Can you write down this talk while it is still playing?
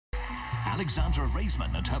Aly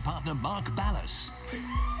Raisman and her partner Mark Ballas.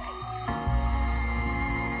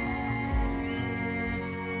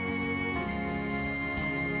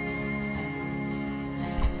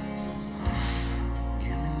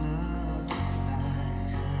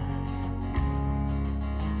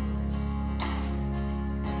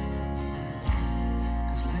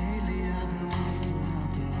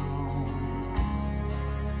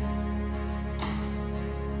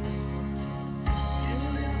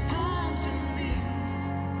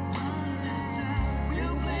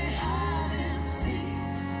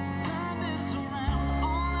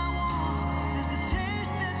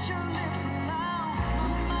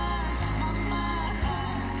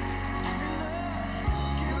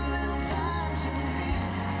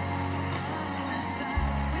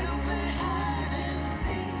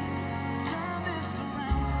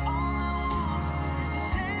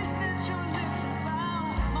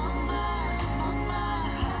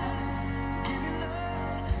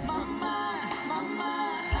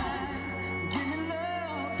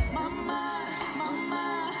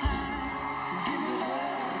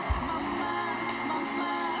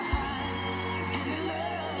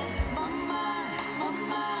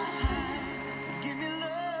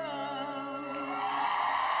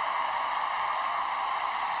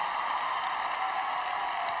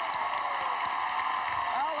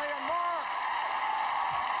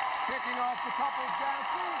 Kicking off the couples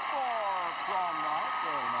dances for prom night.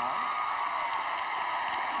 Very nice.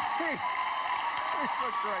 We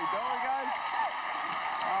look great, don't we, guys?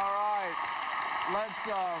 All right. Let's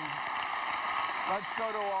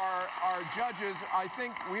go to our judges. I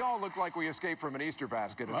think we all look like we escaped from an Easter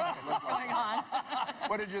basket. What's going on?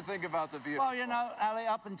 What did you think about the view? Well, you know, Aly,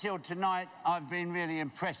 up until tonight, I've been really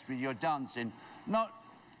impressed with your dancing. Not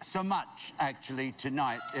so much, actually,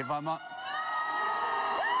 tonight, if I'm not...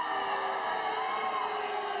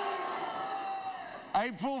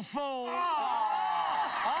 April Fool! That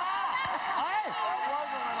was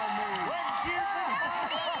a little mean.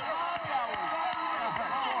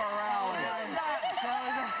 Poor Aly.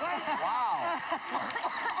 Wow.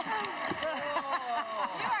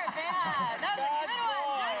 You are bad. That was a good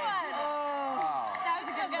one. That was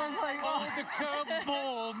a good one. Oh, the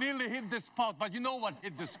curveball nearly hit the spot, but you know what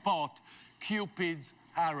hit the spot? Cupid's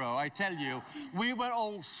arrow. I tell you, we were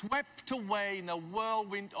all swept away in a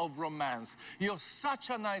whirlwind of romance. You're such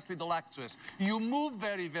a nice little actress. You move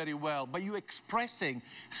very, very well, but you're expressing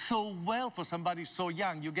so well for somebody so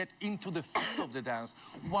young. You get into the feel of the dance.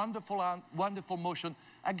 Wonderful, wonderful motion.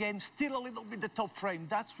 Again, still a little bit the top frame.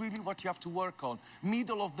 That's really what you have to work on.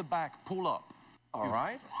 Middle of the back, pull up. All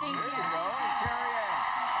right. Thank you. There you go. Carrie Ann.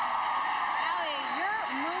 Aly, your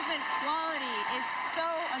movement quality is so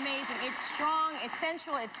amazing. It's strong, it's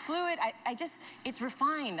sensual, it's fluid. It's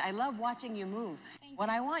refined. I love watching you move. What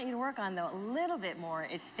I want you to work on, though, a little bit more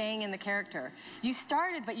is staying in the character. You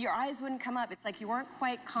started, but your eyes wouldn't come up. It's like you weren't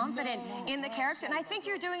quite confident in the character, and I think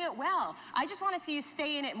you're doing it well. I just want to see you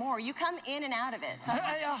stay in it more. You come in and out of it. So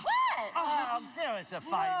what? Do us a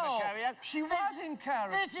favour, Carrie Ann. She was in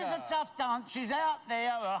character. This is a tough dance. She's out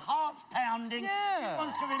there, her heart's pounding. Yeah. She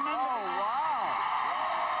wants to remember... Oh, wow.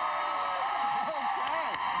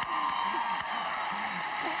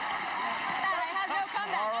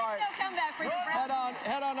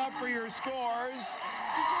 Head on up for your scores.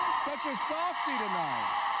 Such a softie tonight.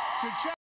 To check